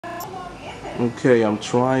Okay, I'm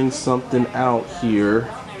trying something out here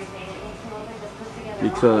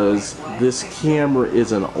because this camera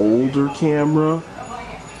is an older camera,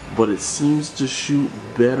 but it seems to shoot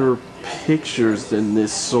better pictures than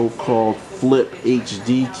this so-called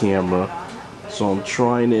FlipHD camera. So I'm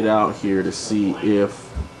trying it out here to see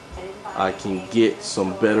if I can get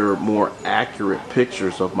some better, more accurate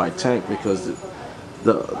pictures of my tank, because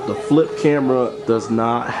the flip camera does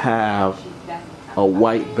not have a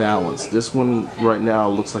white balance. This one right now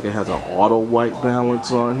looks like it has an auto white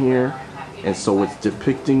balance on here, and so it's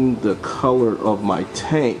depicting the color of my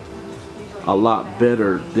tank a lot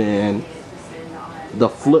better than the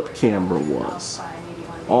flip camera was.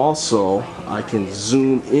 Also, I can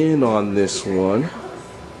zoom in on this one,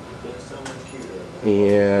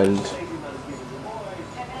 and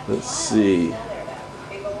let's see,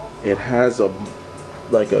 it has a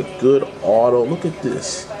good auto. Look at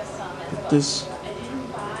this. Look at this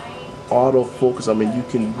autofocus. I mean, you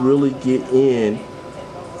can really get in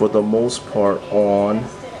for the most part on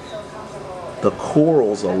the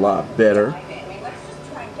corals a lot better,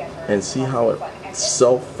 and see how it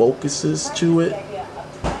self-focuses to it.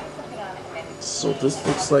 So this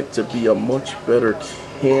looks like to be a much better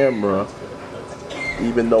camera,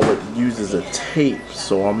 even though it uses a tape.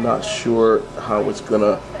 So I'm not sure how it's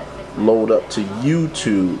gonna load up to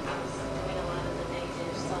YouTube,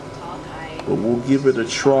 but we'll give it a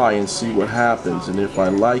try and see what happens. And if I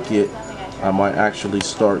like it, I might actually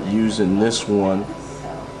start using this one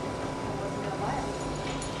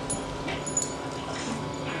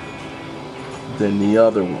than the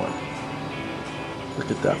other one. Look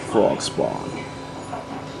at that frog spawn.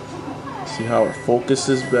 See how it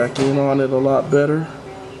focuses back in on it a lot better?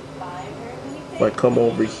 If I come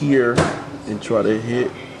over here and try to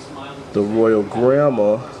hit the Royal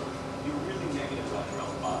Grandma,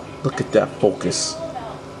 look at that focus.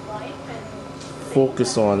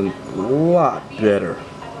 Focus on a lot better.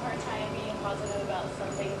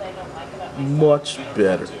 Much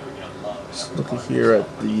better. Just look here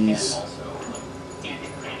at these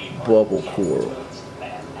bubble coral.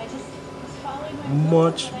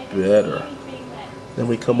 Much better. Then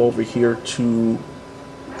we come over here to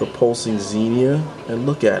the pulsing Xenia and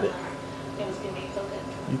look at it.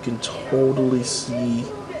 You can totally see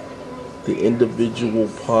the individual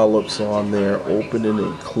polyps on there, opening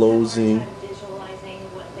and closing.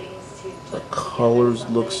 The colors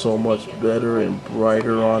look so much better and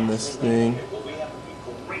brighter on this thing.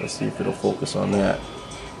 Let's see if it'll focus on that.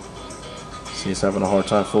 See, it's having a hard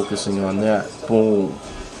time focusing on that. Boom.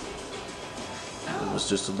 It was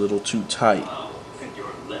just a little too tight.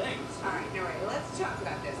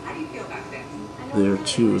 There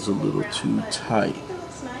too is a little too tight.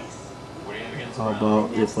 How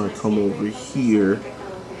about if I come over here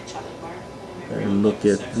and look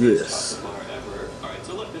at this?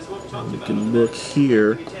 And you can look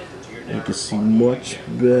here, and you can see much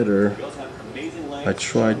better. I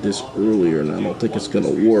tried this earlier and I don't think it's gonna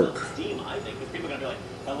work.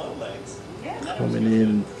 Coming in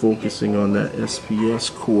and focusing on that SPS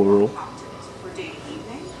coral.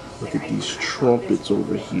 Look at these trumpets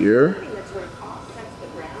over here.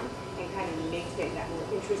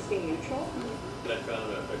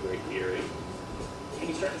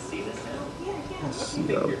 Let's see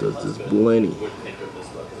how it does this blending.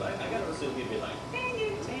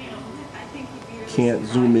 Can't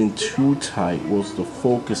zoom in too tight whilst the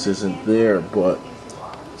focus isn't there, but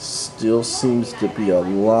still seems to be a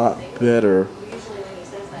lot better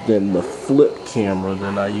than the flip camera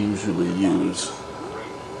that I usually use.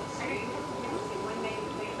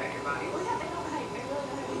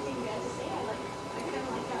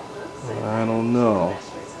 I don't know.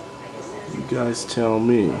 You guys tell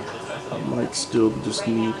me. I might still just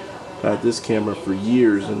need, had this camera for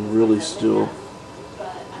years and really still,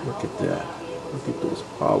 look at that. Look at those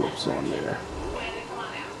polyps on there.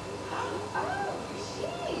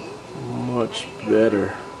 Much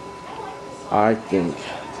better, I think,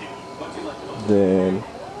 than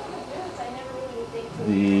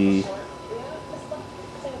the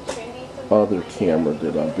other camera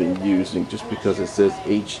that I've been using. Just because it says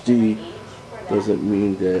HD doesn't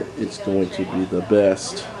mean that it's going to be the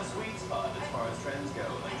best.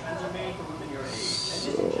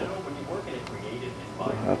 So we'll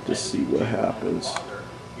have to see what happens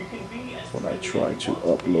when I try to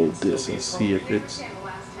upload this and see if it's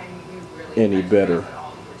any better.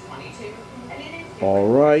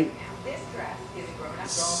 Alright,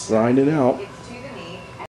 signing out.